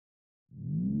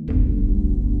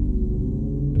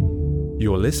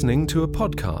You're listening to a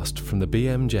podcast from the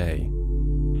BMJ.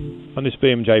 On this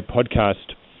BMJ podcast,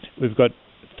 we've got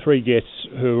three guests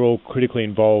who are all critically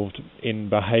involved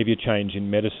in behaviour change in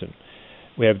medicine.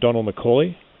 We have Donald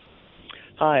McCauley.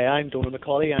 Hi, I'm Donald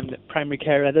McCauley. I'm the primary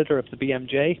care editor of the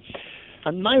BMJ.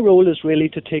 And my role is really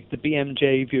to take the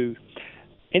BMJ view.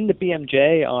 In the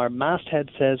BMJ, our masthead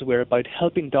says we're about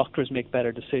helping doctors make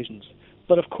better decisions.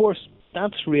 But of course,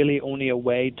 that's really only a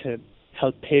way to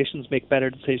help patients make better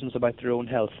decisions about their own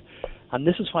health. And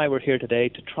this is why we're here today,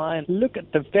 to try and look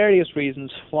at the various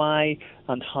reasons why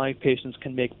and how patients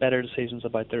can make better decisions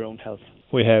about their own health.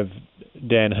 We have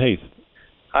Dan Heath.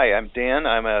 Hi, I'm Dan.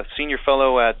 I'm a senior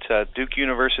fellow at Duke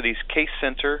University's Case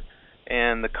Center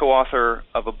and the co-author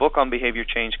of a book on behavior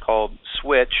change called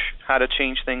Switch, How to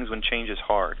Change Things When Change is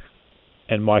Hard.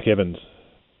 And Mike Evans.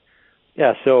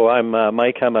 Yeah, so I'm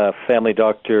Mike. I'm a family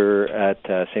doctor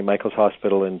at St. Michael's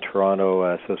Hospital in Toronto,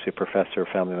 associate professor of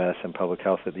family medicine and public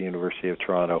health at the University of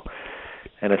Toronto,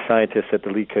 and a scientist at the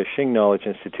Li Ka-shing Knowledge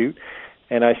Institute.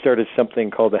 And I started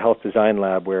something called the Health Design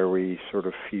Lab, where we sort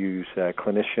of fuse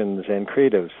clinicians and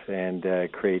creatives and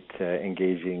create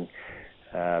engaging,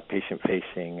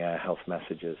 patient-facing health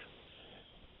messages.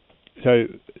 So,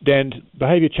 Dan,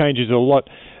 behaviour change is a lot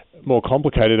more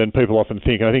complicated than people often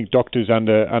think, and I think doctors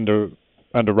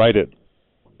underrate it.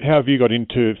 How have you got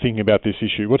into thinking about this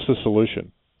issue? What's the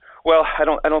solution? Well, I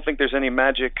don't think there's any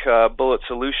magic bullet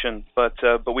solution, but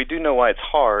we do know why it's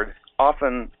hard.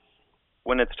 Often,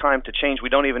 when it's time to change, we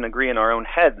don't even agree in our own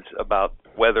heads about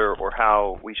whether or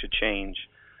how we should change.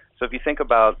 So if you think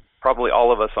about, probably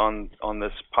all of us on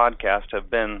this podcast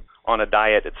have been on a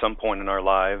diet at some point in our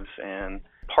lives, and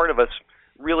part of us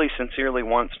really sincerely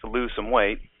wants to lose some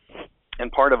weight, and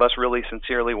part of us really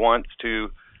sincerely wants to,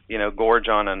 gorge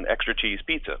on an extra cheese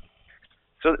pizza.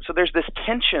 So there's this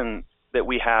tension that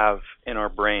we have in our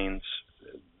brains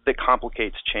that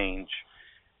complicates change.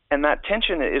 And that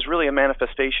tension is really a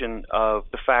manifestation of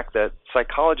the fact that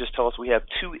psychologists tell us we have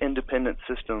two independent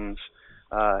systems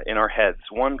in our heads.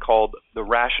 One called the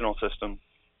rational system,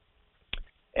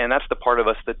 and that's the part of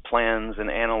us that plans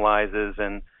and analyzes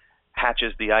and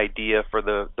hatches the idea for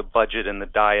the budget and the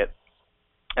diet.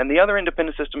 And the other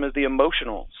independent system is the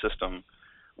emotional system,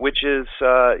 which is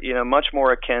much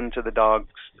more akin to the dogs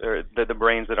or the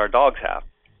brains that our dogs have.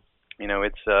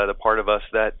 It's the part of us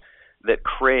that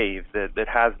crave, that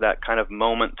has that kind of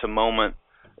moment-to-moment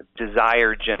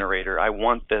desire generator. I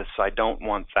want this, I don't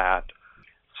want that.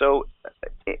 So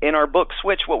in our book,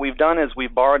 Switch, what we've done is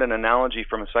we've borrowed an analogy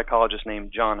from a psychologist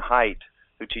named John Haidt,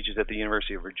 who teaches at the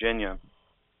University of Virginia.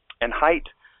 And Haidt,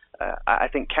 I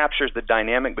think, captures the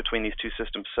dynamic between these two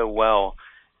systems so well.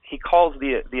 He calls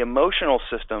the emotional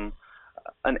system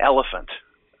an elephant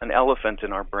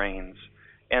in our brains.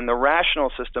 And the rational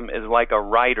system is like a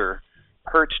rider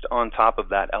perched on top of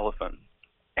that elephant.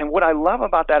 And what I love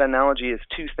about that analogy is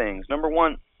two things. Number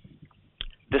one,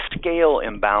 the scale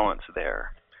imbalance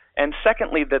there. And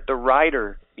secondly, that the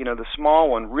rider, the small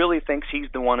one, really thinks he's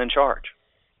the one in charge.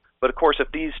 But of course, if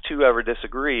these two ever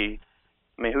disagree,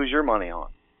 who's your money on?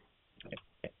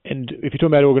 And if you're talking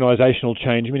about organisational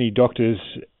change, many doctors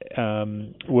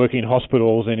work in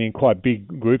hospitals and in quite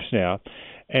big groups now.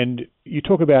 And you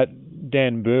talk about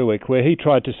Dan Berwick, where he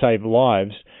tried to save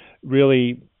lives,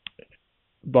 really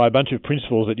by a bunch of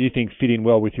principles that you think fit in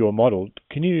well with your model.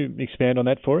 Can you expand on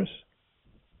that for us?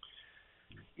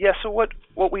 Yeah, so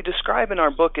what we describe in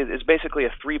our book is basically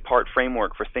a three-part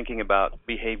framework for thinking about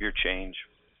behavior change.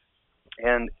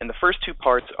 And the first two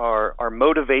parts are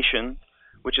motivation,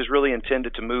 which is really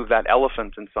intended to move that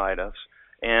elephant inside us,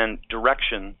 and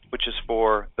direction, which is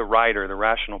for the rider, the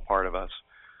rational part of us.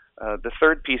 The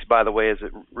third piece, by the way, is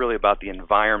really about the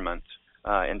environment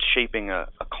and shaping a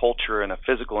culture and a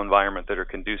physical environment that are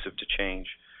conducive to change.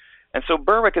 And so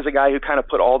Berwick is a guy who kind of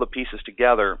put all the pieces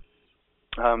together.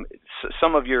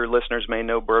 Some of your listeners may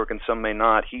know Berwick and some may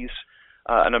not. He's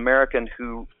an American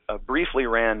who briefly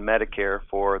ran Medicare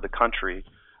for the country,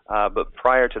 but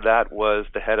prior to that was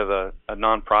the head of a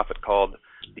nonprofit called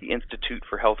the Institute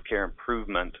for Healthcare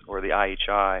Improvement, or the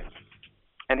IHI.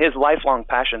 And his lifelong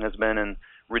passion has been in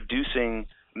reducing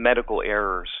medical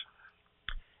errors.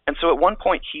 And so at one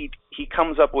point he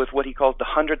comes up with what he calls the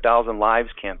 100,000 Lives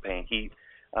campaign. He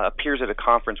appears at a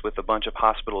conference with a bunch of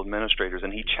hospital administrators,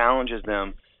 and he challenges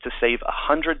them to save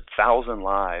 100,000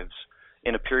 lives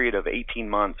in a period of 18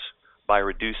 months by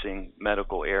reducing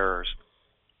medical errors.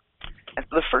 And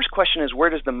the first question is, where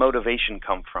does the motivation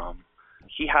come from?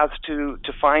 He has to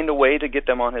find a way to get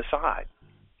them on his side.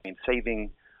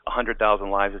 Saving 100,000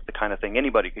 lives is the kind of thing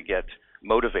anybody could get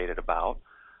motivated about.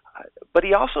 But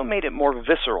he also made it more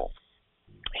visceral.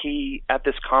 He, at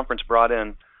this conference, brought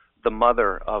in the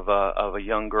mother of a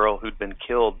young girl who'd been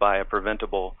killed by a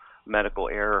preventable medical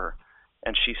error,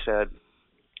 and she said,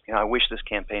 I wish this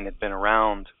campaign had been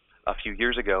around a few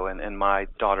years ago, and my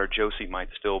daughter Josie might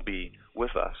still be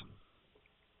with us.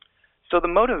 So the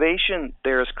motivation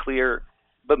there is clear,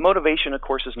 but motivation, of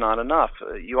course, is not enough.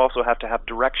 You also have to have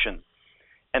direction.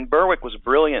 And Berwick was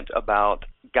brilliant about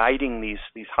guiding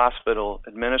these hospital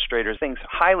administrators, things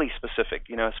highly specific,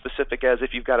 specific as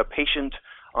if you've got a patient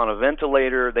on a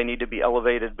ventilator, they need to be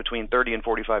elevated between 30 and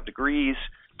 45 degrees.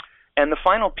 And the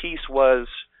final piece was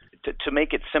to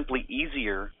make it simply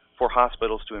easier for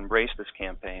hospitals to embrace this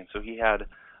campaign. So he had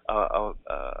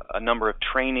a number of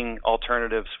training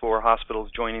alternatives for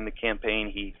hospitals joining the campaign.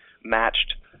 He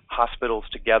matched hospitals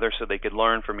together so they could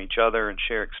learn from each other and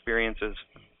share experiences.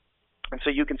 And so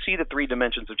you can see the three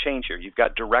dimensions of change here. You've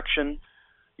got direction,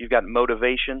 you've got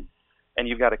motivation, and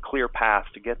you've got a clear path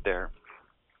to get there.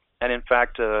 And in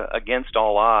fact, against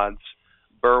all odds,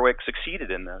 Berwick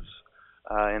succeeded in this.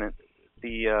 And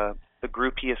the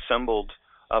group he assembled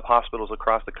of hospitals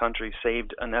across the country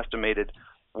saved an estimated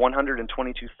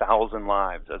 122,000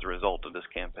 lives as a result of this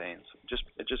campaign. So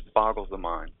it just boggles the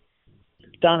mind.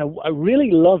 Dan, I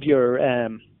really love your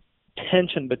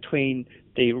tension between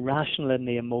the rational and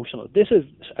the emotional. This is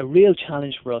a real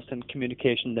challenge for us in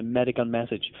communication, the medical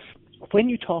message. When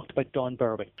you talked about Don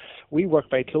Berwick, we work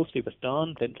very closely with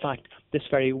Don. In fact, this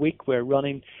very week we're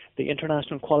running the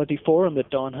International Quality Forum that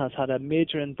Don has had a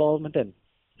major involvement in.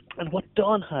 And what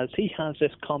Don has, he has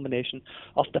this combination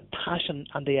of the passion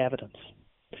and the evidence.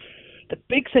 The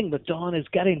big thing with Don is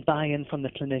getting buy-in from the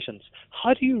clinicians.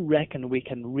 How do you reckon we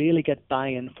can really get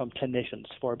buy-in from clinicians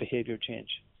for behavior change?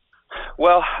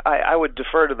 Well, I would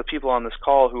defer to the people on this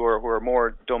call who are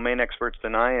more domain experts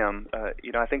than I am.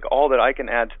 I think all that I can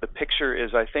add to the picture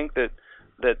is I think that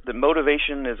the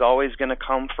motivation is always going to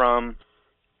come from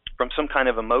some kind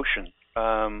of emotion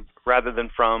rather than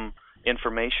from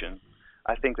information.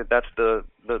 I think that's the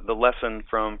lesson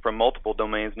from multiple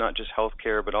domains, not just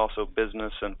healthcare, but also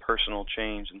business and personal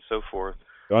change and so forth.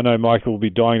 I know Michael will be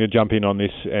dying to jump in on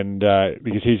this, and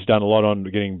because he's done a lot on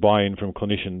getting buy-in from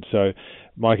clinicians. So,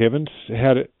 Mike Evans,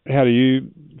 how do you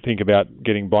think about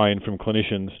getting buy-in from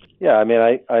clinicians? Yeah, I mean,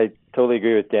 I totally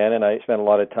agree with Dan, and I spent a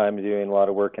lot of time doing a lot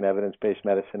of work in evidence-based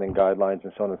medicine and guidelines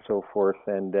and so on and so forth.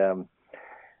 And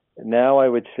now I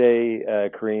would say,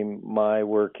 Kareem, my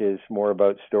work is more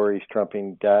about stories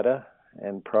trumping data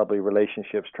and probably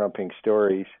relationships trumping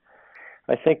stories.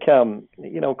 I think,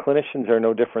 clinicians are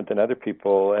no different than other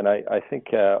people, and I think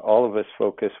all of us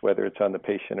focus, whether it's on the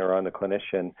patient or on the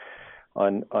clinician,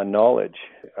 on knowledge.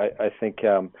 I think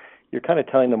you're kind of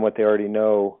telling them what they already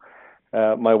know.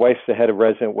 My wife's the head of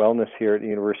resident wellness here at the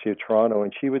University of Toronto,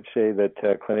 and she would say that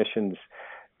clinicians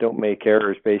don't make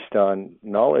errors based on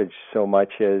knowledge so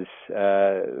much as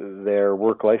their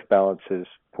work-life balance is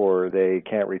poor. They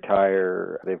can't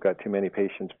retire. They've got too many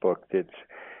patients booked.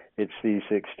 It's these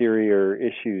exterior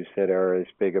issues that are as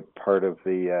big a part of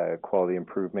the quality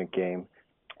improvement game.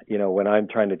 When I'm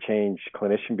trying to change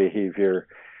clinician behavior,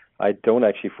 I don't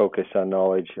actually focus on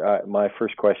knowledge. My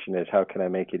first question is, how can I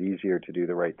make it easier to do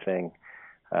the right thing?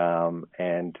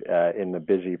 And in the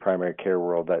busy primary care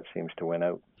world, that seems to win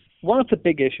out. One of the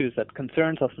big issues that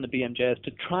concerns us in the BMJ is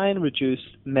to try and reduce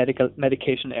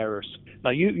medication errors.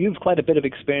 Now, you've quite a bit of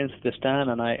experience with this, Dan,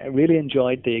 and I really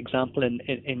enjoyed the example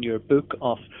in your book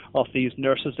of these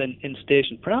nurses in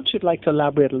station. Perhaps you'd like to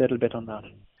elaborate a little bit on that.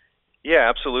 Yeah,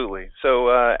 absolutely. So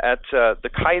at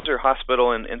the Kaiser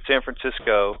Hospital in San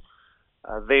Francisco,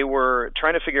 they were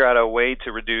trying to figure out a way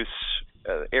to reduce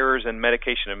errors in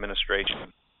medication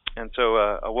administration. And so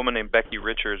a woman named Becky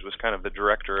Richards was kind of the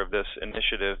director of this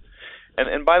initiative.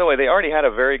 And by the way, they already had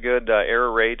a very good error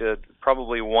rate,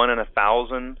 probably 1 in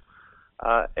 1,000.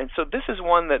 And so this is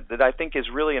one that I think is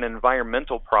really an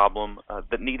environmental problem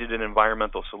that needed an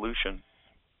environmental solution.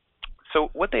 So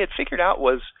what they had figured out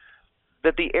was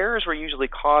that the errors were usually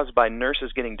caused by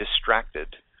nurses getting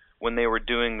distracted when they were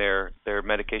doing their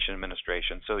medication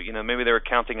administration. So, maybe they were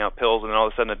counting out pills, and then all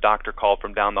of a sudden a doctor called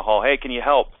from down the hall, "Hey, can you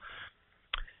help?"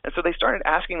 And so they started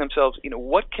asking themselves,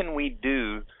 what can we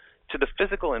do to the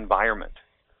physical environment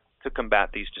to combat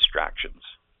these distractions?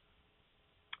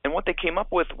 And what they came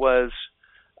up with was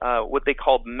what they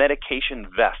called medication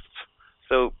vests.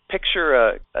 So picture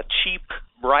a cheap,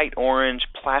 bright orange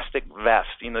plastic vest,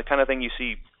 the kind of thing you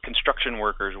see construction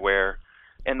workers wear.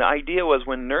 And the idea was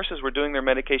when nurses were doing their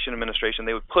medication administration,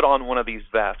 they would put on one of these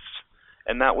vests,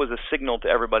 and that was a signal to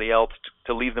everybody else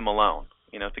to leave them alone,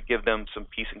 to give them some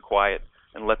peace and quiet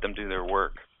and let them do their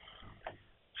work.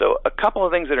 So a couple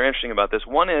of things that are interesting about this.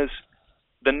 One is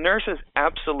the nurses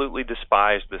absolutely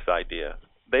despised this idea.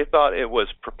 They thought it was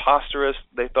preposterous.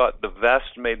 They thought the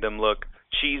vest made them look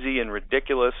cheesy and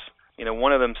ridiculous.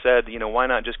 One of them said, why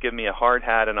not just give me a hard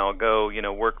hat and I'll go,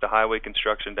 work the highway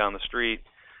construction down the street.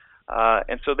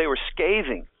 And so they were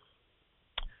scathing.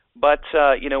 But,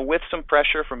 with some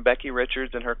pressure from Becky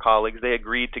Richards and her colleagues, they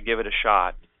agreed to give it a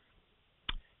shot.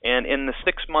 And in the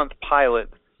 6-month pilot,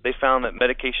 they found that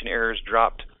medication errors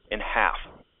dropped in half.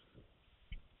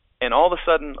 And all of a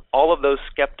sudden, all of those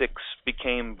skeptics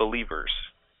became believers.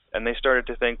 And they started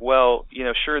to think, well,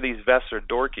 sure, these vests are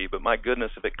dorky, but my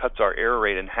goodness, if it cuts our error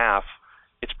rate in half,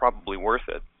 it's probably worth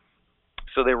it.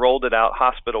 So they rolled it out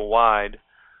hospital-wide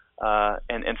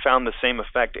and found the same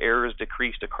effect. Errors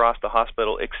decreased across the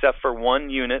hospital, except for one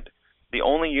unit. The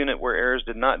only unit where errors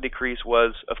did not decrease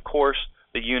was, of course,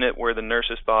 the unit where the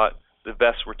nurses thought the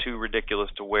vests were too ridiculous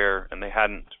to wear and they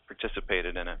hadn't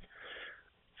participated in it.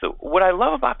 So what I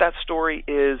love about that story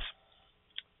is,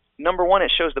 number one,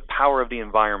 it shows the power of the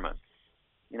environment.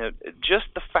 Just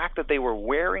the fact that they were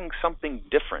wearing something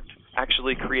different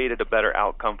actually created a better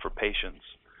outcome for patients.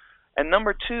 And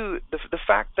number two, the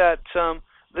fact that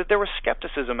there was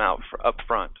skepticism up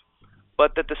front,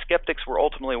 but that the skeptics were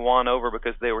ultimately won over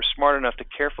because they were smart enough to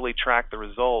carefully track the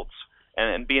results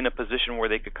and be in a position where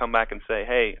they could come back and say,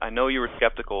 hey, I know you were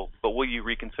skeptical, but will you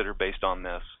reconsider based on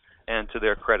this? And to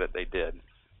their credit, they did.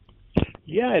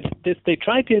 Yeah, they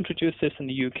tried to introduce this in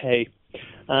the UK,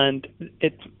 and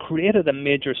it created a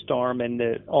major storm in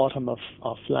the autumn of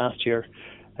last year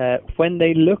when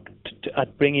they looked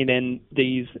at bringing in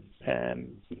these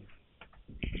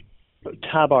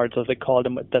tabards, as they called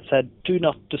them, that said, do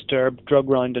not disturb drug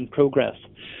round in progress.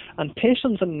 And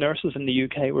patients and nurses in the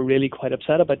UK were really quite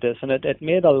upset about this, and it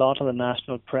made a lot of the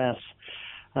national press.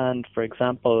 And, for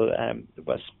example,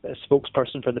 was a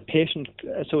spokesperson for the Patient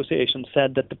Association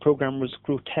said that the program was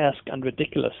grotesque and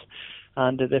ridiculous,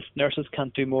 and that if nurses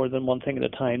can't do more than one thing at a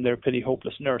time, they're a pretty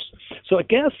hopeless nurse. So I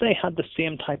guess they had the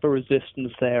same type of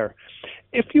resistance there.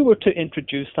 If you were to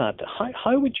introduce that,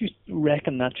 how would you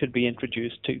reckon that should be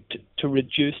introduced to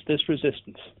reduce this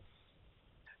resistance?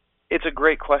 It's a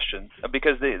great question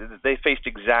because they faced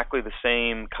exactly the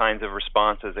same kinds of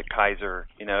responses at Kaiser.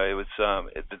 It was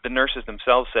the nurses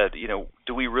themselves said,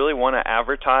 do we really want to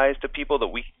advertise to people that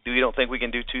we don't think we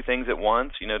can do two things at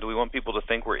once? Do we want people to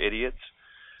think we're idiots?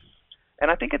 And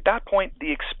I think at that point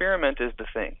the experiment is the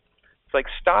thing. It's like,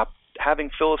 stop having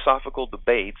philosophical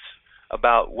debates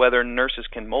about whether nurses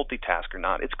can multitask or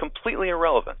not. It's completely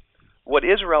irrelevant. What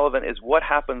is relevant is what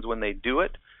happens when they do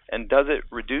it. And does it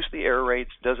reduce the error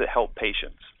rates? Does it help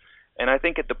patients? And I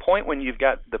think at the point when you've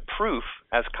got the proof,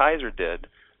 as Kaiser did,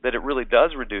 that it really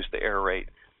does reduce the error rate,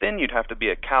 then you'd have to be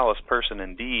a callous person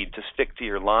indeed to stick to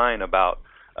your line about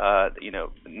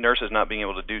nurses not being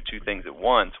able to do two things at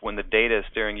once when the data is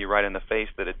staring you right in the face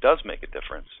that it does make a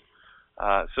difference.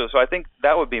 So I think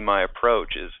that would be my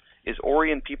approach, is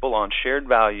orient people on shared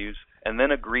values and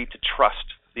then agree to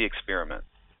trust the experiment.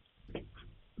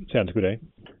 Sounds good, eh?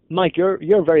 Mike,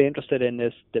 you're very interested in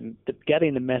this,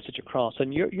 getting the message across,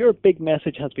 and your big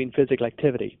message has been physical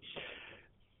activity.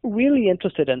 Really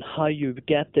interested in how you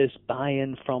get this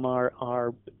buy-in from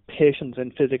our patients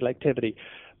in physical activity.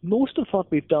 Most of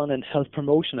what we've done in health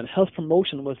promotion, and health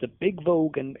promotion was a big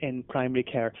vogue in primary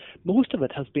care, most of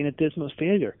it has been a dismal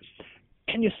failure.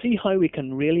 Can you see how we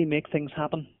can really make things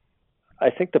happen? I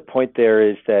think the point there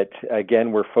is that,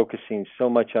 again, we're focusing so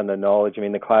much on the knowledge. I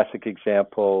mean, the classic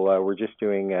example, we're just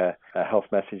doing a health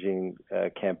messaging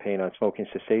campaign on smoking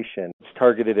cessation. It's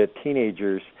targeted at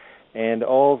teenagers, and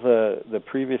all the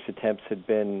previous attempts had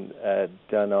been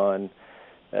done on,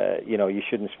 you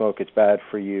shouldn't smoke, it's bad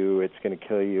for you, it's going to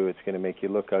kill you, it's going to make you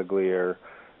look uglier.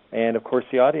 And, of course,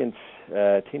 the audience,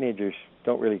 teenagers,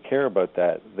 don't really care about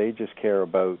that. They just care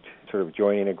about sort of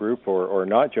joining a group or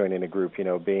not joining a group,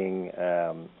 being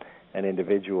an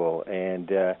individual. And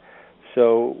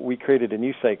so we created a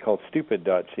new site called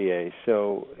stupid.ca.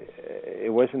 So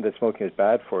it wasn't that smoking is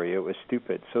bad for you, it was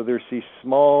stupid. So there's these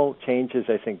small changes,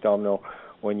 I think, Domino,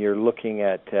 when you're looking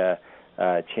at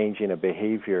changing a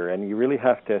behavior. And you really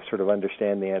have to sort of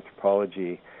understand the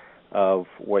anthropology of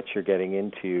what you're getting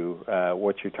into,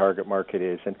 what your target market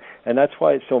is. And that's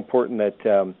why it's so important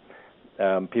that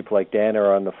people like Dan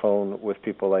are on the phone with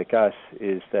people like us,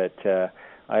 is that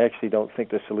I actually don't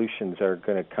think the solutions are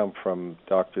going to come from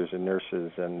doctors and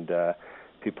nurses and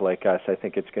people like us. I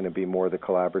think it's going to be more the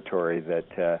collaboratory,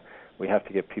 that we have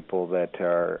to get people that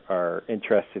are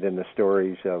interested in the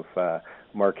stories of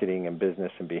marketing and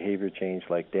business and behavior change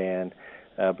like Dan,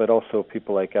 but also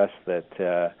people like us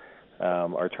that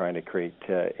are trying to create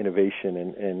innovation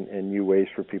and new ways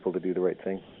for people to do the right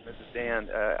thing. This is Dan.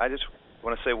 I just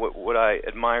want to say what I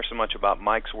admire so much about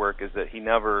Mike's work is that he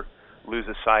never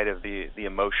loses sight of the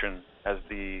emotion as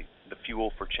the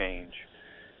fuel for change.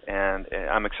 And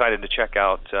I'm excited to check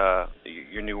out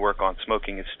your new work on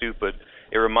Smoking is Stupid.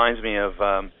 It reminds me of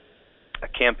a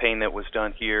campaign that was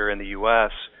done here in the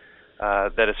U.S.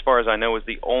 That, as far as I know, was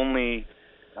the only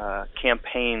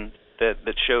campaign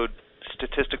that showed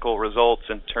statistical results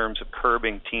in terms of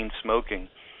curbing teen smoking.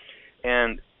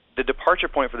 And the departure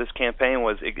point for this campaign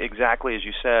was exactly as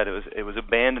you said. It was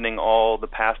abandoning all the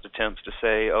past attempts to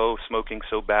say, "Oh, smoking's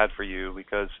so bad for you,"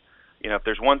 because if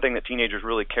there's one thing that teenagers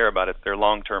really care about, it's their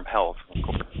long-term health, of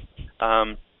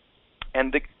course.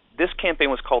 This campaign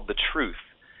was called The Truth,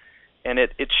 and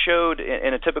it showed,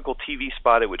 in a typical TV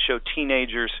spot, it would show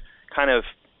teenagers kind of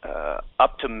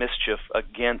up to mischief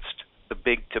against the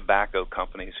big tobacco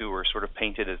companies who were sort of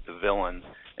painted as the villain.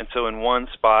 And so in one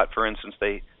spot, for instance,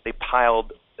 they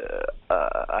piled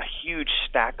a huge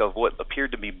stack of what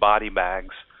appeared to be body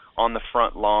bags on the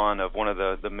front lawn of one of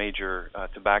the major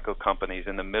tobacco companies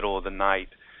in the middle of the night.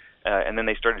 And then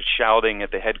they started shouting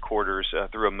at the headquarters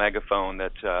through a megaphone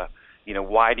that,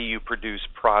 why do you produce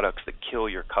products that kill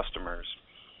your customers?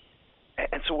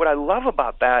 And so what I love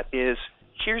about that is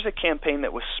here's a campaign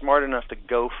that was smart enough to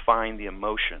go find the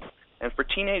emotion. And for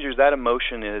teenagers, that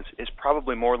emotion is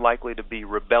probably more likely to be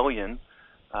rebellion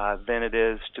than it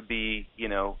is to be,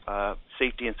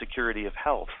 safety and security of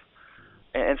health.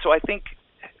 And so I think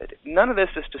none of this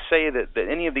is to say that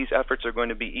any of these efforts are going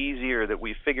to be easy or that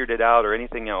we figured it out or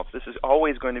anything else. This is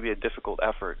always going to be a difficult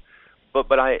effort.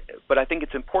 But I think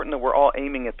it's important that we're all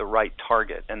aiming at the right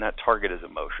target, and that target is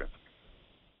emotion.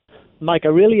 Mike, I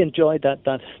really enjoyed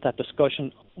that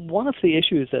discussion. One of the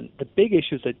issues, the big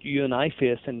issues that you and I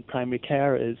face in primary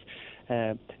care is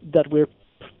that we're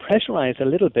pressurized a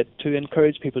little bit to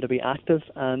encourage people to be active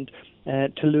and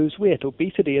to lose weight.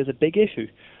 Obesity is a big issue.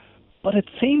 But it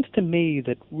seems to me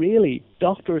that really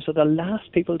doctors are the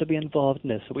last people to be involved in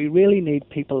this. We really need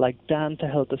people like Dan to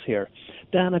help us here.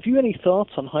 Dan, have you any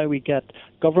thoughts on how we get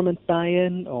government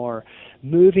buy-in or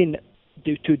moving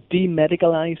to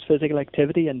demedicalize physical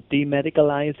activity and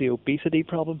demedicalize the obesity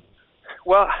problem?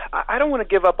 Well, I don't want to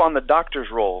give up on the doctor's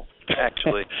role,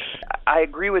 actually. I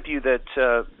agree with you that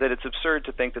it's absurd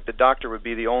to think that the doctor would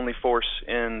be the only force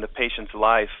in the patient's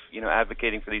life,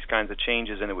 advocating for these kinds of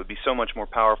changes, and it would be so much more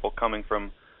powerful coming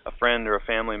from a friend or a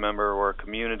family member or a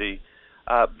community.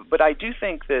 But I do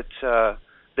think that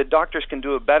doctors can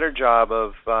do a better job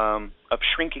of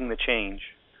shrinking the change.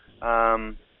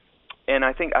 And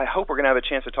I hope we're going to have a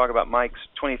chance to talk about Mike's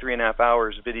 23 and a half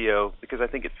hours video, because I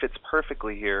think it fits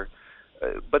perfectly here.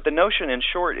 But the notion, in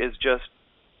short, is just,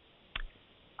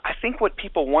 I think what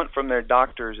people want from their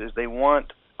doctors is they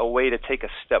want a way to take a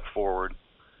step forward,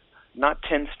 not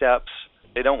 10 steps.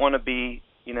 They don't want to be,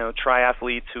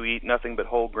 triathletes who eat nothing but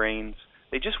whole grains.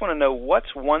 They just want to know,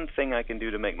 what's one thing I can do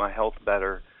to make my health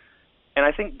better? And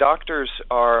I think doctors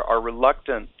are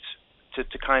reluctant to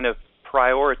kind of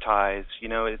prioritize.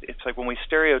 It's like when we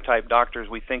stereotype doctors,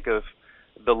 we think of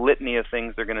the litany of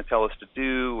things they're going to tell us to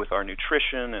do with our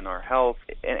nutrition and our health.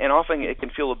 And often it can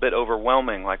feel a bit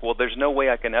overwhelming, like, well, there's no way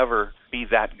I can ever be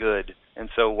that good, and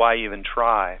so why even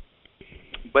try?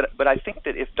 But I think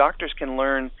that if doctors can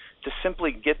learn to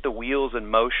simply get the wheels in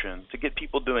motion, to get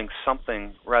people doing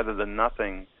something rather than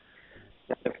nothing.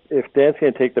 If Dan's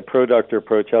going to take the pro-doctor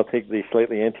approach, I'll take the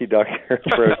slightly anti-doctor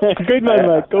approach. Good man,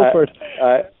 Mike. Go for it.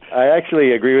 I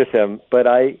actually agree with him, but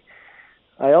I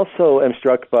also am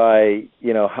struck by,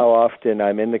 how often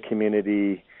I'm in the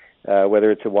community,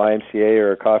 whether it's a YMCA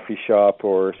or a coffee shop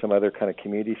or some other kind of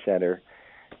community center,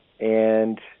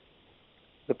 and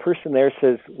the person there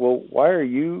says, well, why are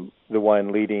you the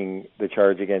one leading the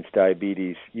charge against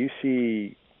diabetes? You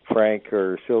see Frank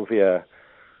or Sylvia,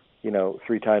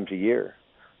 3 times a year.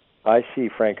 I see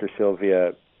Frank or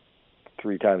Sylvia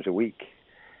 3 times a week.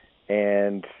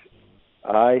 And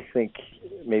I think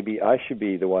maybe I should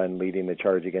be the one leading the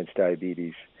charge against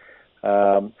diabetes.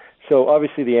 So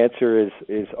obviously the answer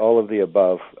is all of the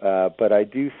above. But I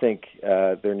do think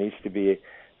there needs to be,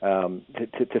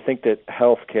 to think that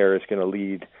healthcare is going to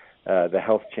lead the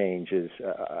health changes.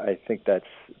 I think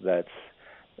that's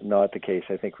not the case.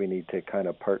 I think we need to kind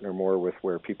of partner more with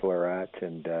where people are at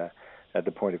and at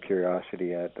the point of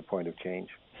curiosity, at the point of change.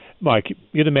 Mike,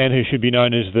 you're the man who should be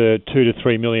known as the 2 to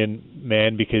 3 million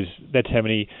man, because that's how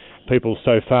many people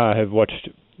so far have watched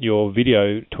your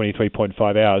video,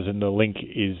 23.5 hours, and the link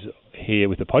is here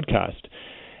with the podcast.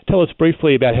 Tell us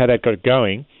briefly about how that got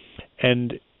going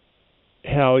and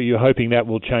how you're hoping that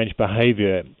will change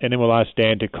behaviour, and then we'll ask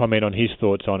Dan to comment on his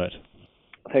thoughts on it.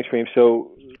 Thanks, Reem.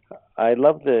 So I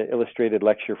love the illustrated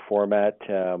lecture format,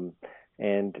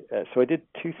 And so I did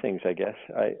two things, I guess.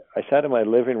 I sat in my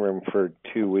living room for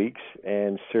 2 weeks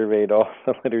and surveyed all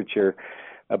the literature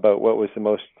about what was the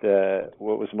most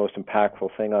impactful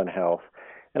thing on health.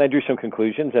 And I drew some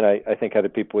conclusions, and I think other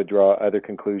people would draw other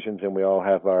conclusions, and we all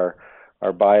have our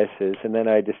biases. And then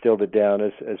I distilled it down.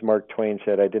 As Mark Twain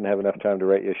said, I didn't have enough time to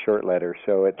write you a short letter,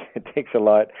 so it takes a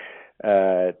lot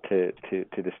to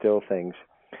distill things.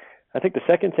 I think the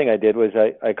second thing I did was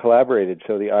I collaborated,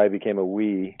 so the I became a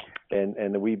we,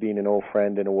 and the we being an old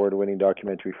friend and award-winning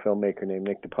documentary filmmaker named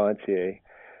Nick DePontier,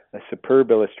 a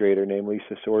superb illustrator named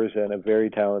Lisa Sorza, and a very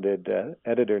talented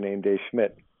editor named Dave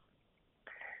Schmidt.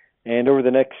 And over the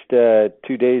next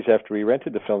 2 days after we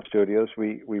rented the film studios,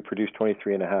 we produced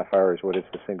 23 and a half hours, what is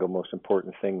the single most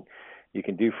important thing you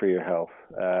can do for your health.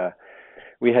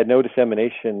 We had no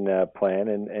dissemination plan,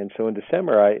 and so in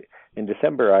December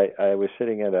I was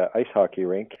sitting at an ice hockey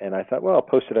rink, and I thought, well, I'll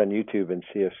post it on YouTube and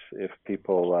see if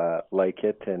people like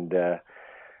it. And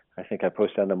I think I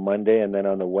posted on the Monday, and then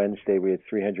on the Wednesday we had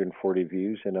 340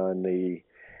 views, and on the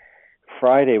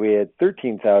Friday we had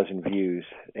 13,000 views,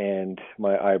 and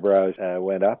my eyebrows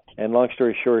went up. And long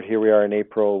story short, here we are in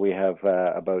April. We have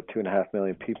about 2.5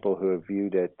 million people who have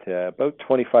viewed it. About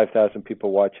 25,000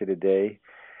 people watch it a day.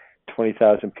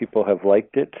 20,000 people have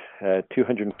liked it.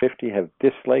 250 have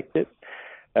disliked it.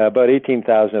 About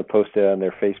 18,000 have posted on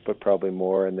their Facebook, probably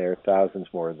more, and there are thousands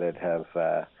more that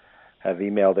have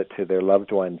emailed it to their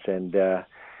loved ones. And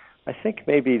I think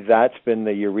maybe that's been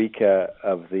the eureka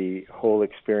of the whole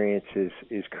experience,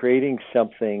 is creating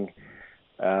something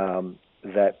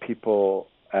that people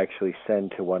actually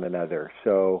send to one another.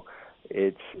 So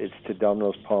it's to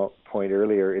Domino's point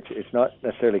earlier, it's not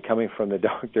necessarily coming from the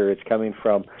doctor, it's coming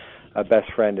from a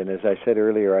best friend. And as I said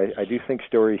earlier, I do think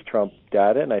stories trump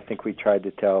data, and I think we tried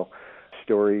to tell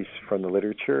stories from the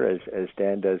literature, as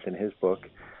Dan does in his book.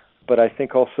 But I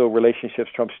think also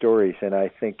relationships trump stories, and I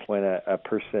think when a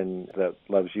person that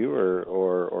loves you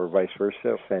or vice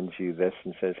versa sends you this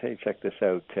and says, hey, check this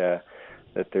out,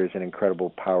 that there's an incredible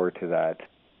power to that.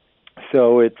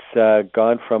 So it's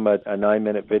gone from a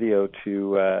 9-minute video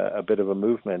to a bit of a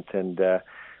movement, and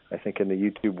I think in the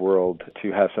YouTube world,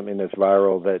 to have something that's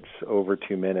viral that's over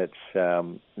 2 minutes,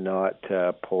 not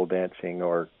pole dancing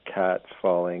or cats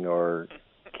falling or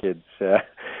kids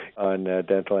on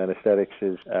dental anesthetics,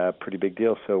 is a pretty big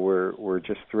deal. So we're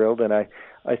just thrilled, and I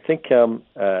think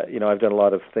I've done a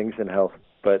lot of things in health,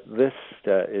 but this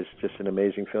is just an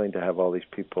amazing feeling to have all these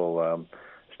people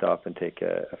stop and take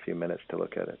a few minutes to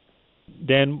look at it.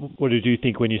 Dan, what did you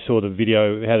think when you saw the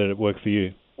video? How did it work for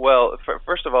you? Well,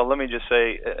 first of all, let me just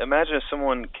say, imagine if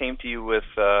someone came to you with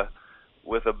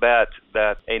a bet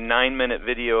that a 9-minute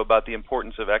video about the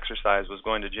importance of exercise was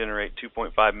going to generate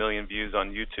 2.5 million views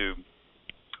on YouTube.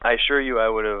 I assure you, I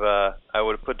would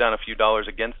have put down a few dollars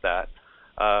against that,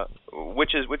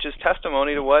 which is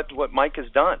testimony to what Mike has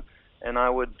done. And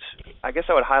I guess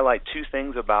I would highlight two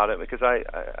things about it, because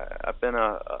I've been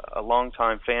a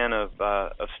long-time fan of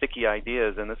sticky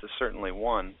ideas, and this is certainly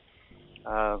one.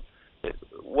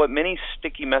 What many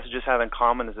sticky messages have in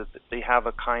common is that they have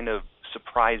a kind of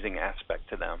surprising aspect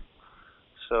to them.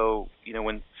 So,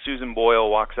 when Susan Boyle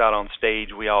walks out on stage,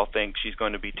 we all think she's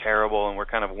going to be terrible, and we're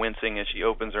kind of wincing as she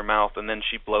opens her mouth, and then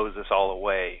she blows us all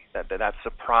away. That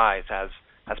surprise has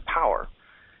power.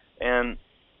 And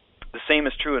the same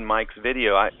is true in Mike's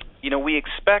video. We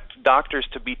expect doctors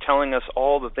to be telling us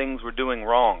all the things we're doing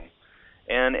wrong.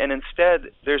 And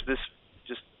instead, there's this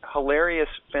just hilarious,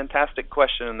 fantastic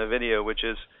question in the video, which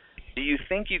is, do you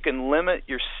think you can limit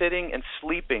your sitting and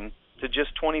sleeping to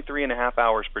just 23 and a half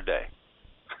hours per day?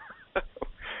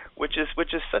 which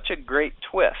is such a great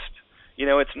twist.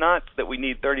 It's not that we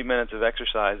need 30 minutes of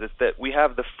exercise, it's that we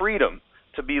have the freedom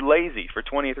to be lazy for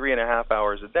 23 and a half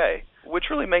hours a day, which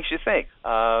really makes you think.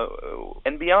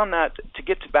 And beyond that, to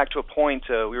get back to a point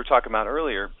we were talking about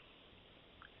earlier,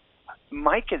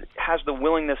 Mike has the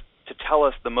willingness to tell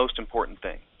us the most important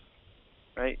thing,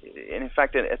 right? And in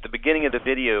fact, at the beginning of the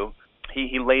video,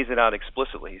 he lays it out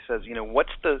explicitly. He says,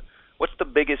 what's the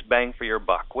biggest bang for your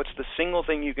buck? What's the single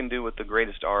thing you can do with the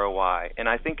greatest ROI? And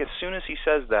I think as soon as he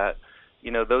says that,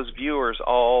 those viewers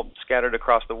all scattered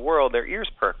across the world, their ears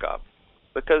perk up,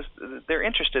 because they're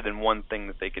interested in one thing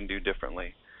that they can do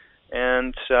differently.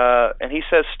 And he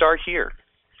says, start here,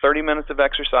 30 minutes of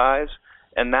exercise,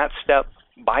 and that step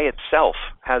by itself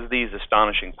has these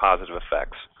astonishing positive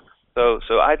effects.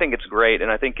 So I think it's great,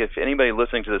 and I think if anybody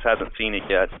listening to this hasn't seen it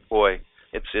yet, boy,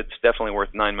 it's definitely worth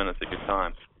 9 minutes of your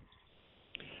time.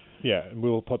 Yeah, and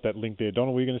we'll put that link there.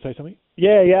 Donald, were you going to say something?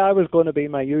 Yeah, I was going to be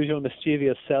my usual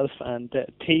mischievous self and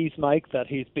tease Mike that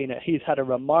he's had a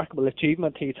remarkable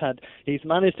achievement. He's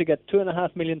managed to get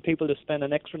 2.5 million people to spend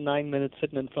an extra 9 minutes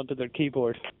sitting in front of their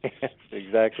keyboard.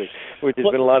 Exactly, which has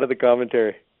been a lot of the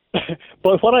commentary.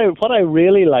 But what I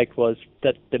really liked was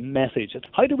that the message.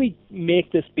 How do we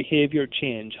make this behaviour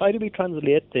change? How do we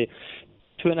translate the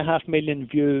 2.5 million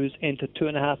views into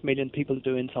 2.5 million people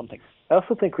doing something? I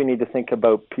also think we need to think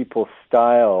about people's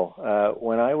style.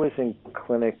 When I was in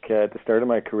clinic at the start of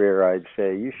my career, I'd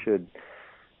say you should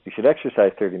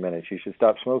exercise 30 minutes. You should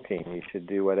stop smoking. You should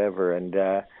do whatever. And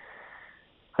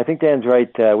I think Dan's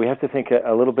right. We have to think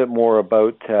a little bit more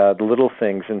about the little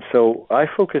things. And so I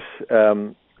focus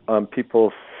on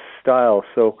people's style.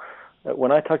 So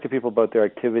when I talk to people about their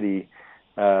activity,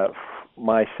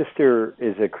 my sister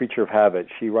is a creature of habit.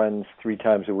 She runs 3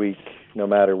 times a week, no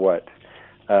matter what.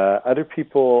 Other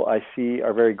people I see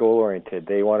are very goal-oriented.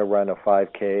 They want to run a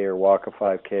 5K or walk a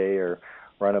 5K or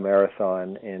run a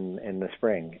marathon in the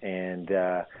spring, and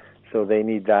so they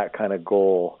need that kind of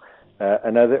goal.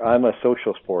 I'm a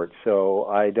social sport, so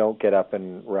I don't get up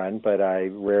and run, but I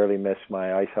rarely miss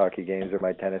my ice hockey games or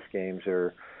my tennis games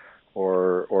or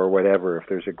whatever. If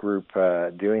there's a group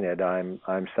doing it,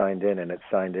 I'm signed in, and it's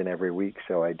signed in every week,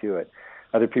 so I do it.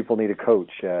 Other people need a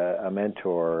coach, a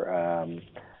mentor.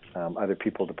 Other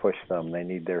people to push them. They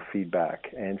need their feedback.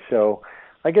 And so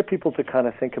I get people to kind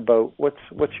of think about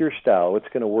what's your style, what's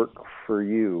going to work for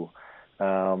you.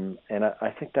 And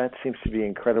I think that seems to be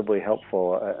incredibly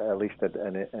helpful, at least at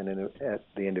the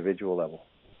individual level.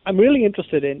 I'm really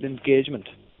interested in engagement.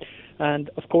 And,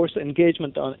 of course,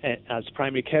 engagement as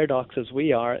primary care docs, as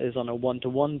we are, is on a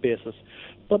one-to-one basis.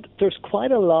 But there's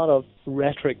quite a lot of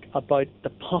rhetoric about the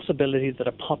possibility that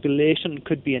a population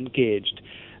could be engaged.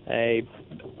 A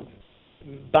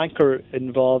banker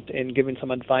involved in giving some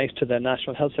advice to the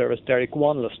National Health Service, Derek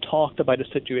Wanless, talked about a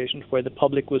situation where the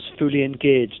public was fully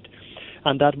engaged,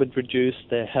 and that would reduce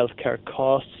the healthcare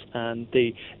costs and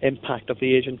the impact of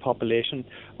the aging population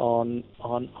on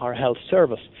our health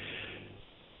service.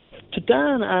 To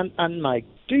Dan and Mike,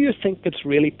 do you think it's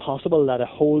really possible that a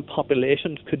whole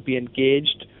population could be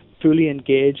engaged, fully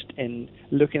engaged in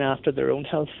looking after their own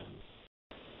health?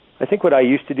 I think what I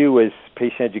used to do was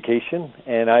patient education,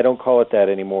 and I don't call it that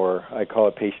anymore. I call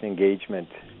it patient engagement.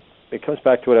 It comes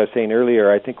back to what I was saying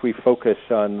earlier. I think we focus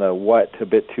on the what a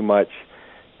bit too much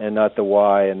and not the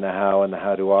why and the how and the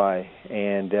how do I.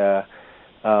 And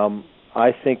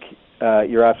I think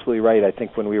you're absolutely right. I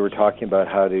think when we were talking about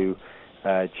how to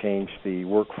change the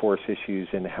workforce issues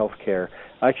in healthcare,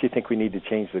 I actually think we need to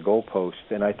change the goalpost.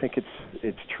 And I think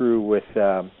it's true with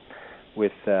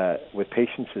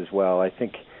patients as well. I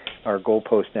think our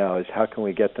goalpost now is how can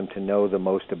we get them to know the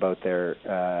most about their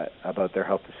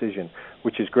health decision,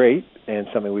 which is great and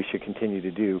something we should continue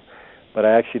to do. But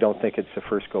I actually don't think it's the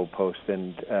first goalpost,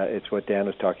 and it's what Dan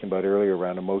was talking about earlier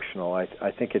around emotional.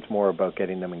 I think it's more about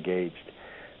getting them engaged.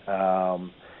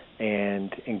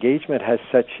 And engagement has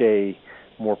such a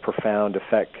more profound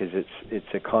effect because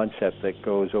it's a concept that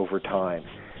goes over time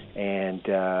and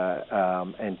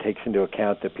takes into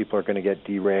account that people are going to get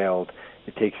derailed.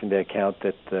 It takes into account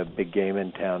that the big game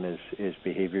in town is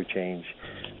behavior change.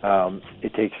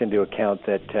 It takes into account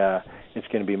that it's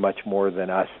going to be much more than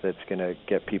us that's going to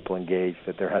get people engaged,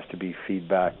 that there has to be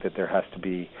feedback, that there has to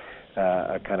be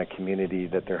a kind of community,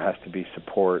 that there has to be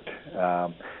support,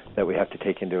 that we have to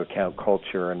take into account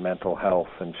culture and mental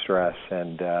health and stress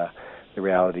and the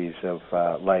realities of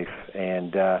life.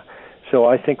 And so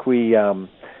I think we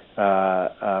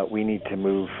need to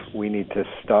move. We need to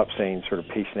stop saying sort of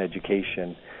patient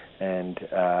education and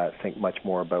think much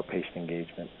more about patient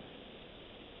engagement.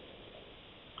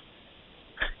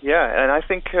 Yeah, and I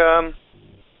think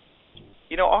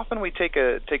often we take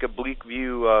a bleak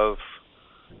view of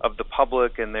the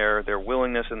public and their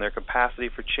willingness and their capacity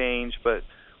for change, but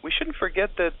we shouldn't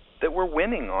forget that we're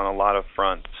winning on a lot of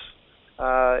fronts.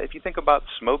 If you think about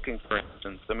smoking, for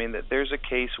instance, I mean, that there's a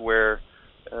case where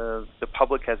the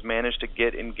public has managed to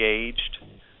get engaged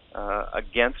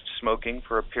against smoking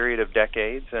for a period of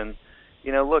decades, and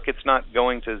look, it's not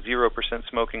going to 0%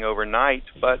 smoking overnight,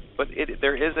 but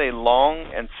there is a long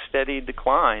and steady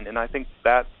decline, and I think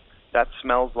that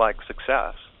smells like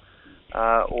success.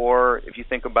 Or if you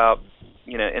think about,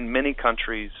 in many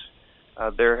countries,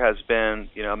 there has been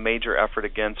a major effort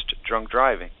against drunk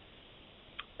driving,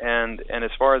 and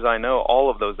as far as I know, all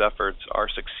of those efforts are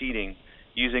succeeding,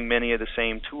 using many of the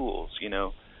same tools,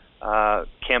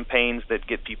 campaigns that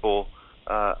get people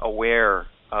aware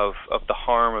of the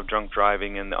harm of drunk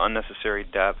driving and the unnecessary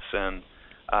deaths, and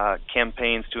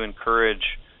campaigns to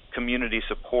encourage community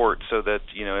support so that,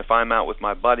 if I'm out with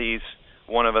my buddies,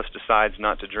 one of us decides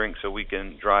not to drink so we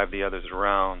can drive the others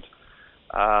around.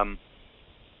 And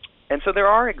so there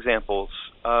are examples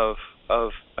of a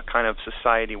kind of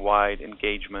society-wide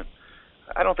engagement.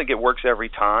 I don't think it works every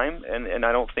time, and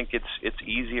I don't think it's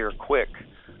easy or quick.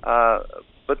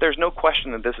 But there's no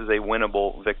question that this is a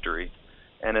winnable victory,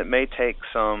 and it may take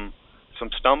some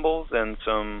stumbles and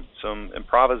some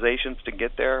improvisations to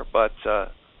get there, but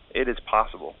it is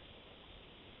possible.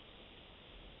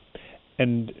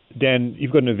 And Dan,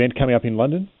 you've got an event coming up in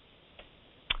London?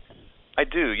 I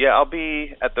do, yeah. I'll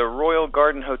be at the Royal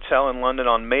Garden Hotel in London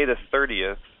on May the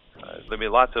 30th. There'll be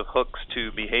lots of hooks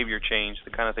to behavior change,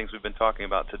 the kind of things we've been talking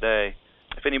about today.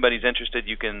 If anybody's interested,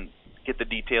 you can get the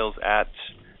details at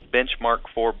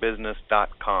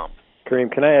benchmark4business.com.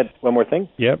 Kareem, can I add one more thing?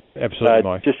 Yep, absolutely,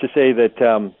 Mike. Just to say that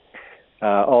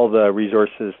all the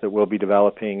resources that we'll be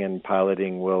developing and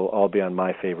piloting will all be on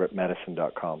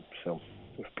myfavouritemedicine.com. So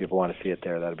if people want to see it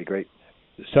there, that'd be great.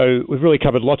 So we've really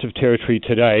covered lots of territory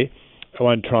today. I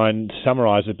won't try and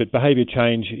summarise it, but behaviour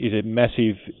change is a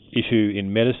massive issue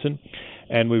in medicine,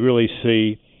 and we really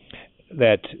see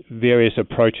that various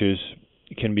approaches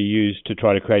can be used to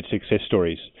try to create success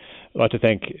stories. I'd like to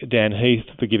thank Dan Heath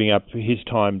for giving up his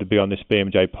time to be on this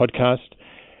BMJ podcast,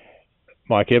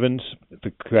 Mike Evans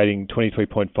for creating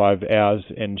 23.5 hours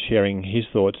and sharing his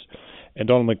thoughts, and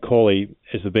Donald McCauley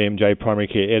as the BMJ primary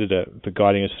care editor for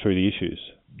guiding us through the issues.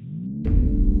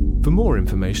 For more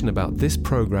information about this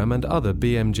program and other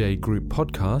BMJ Group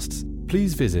podcasts,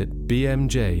 please visit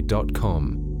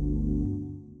bmj.com.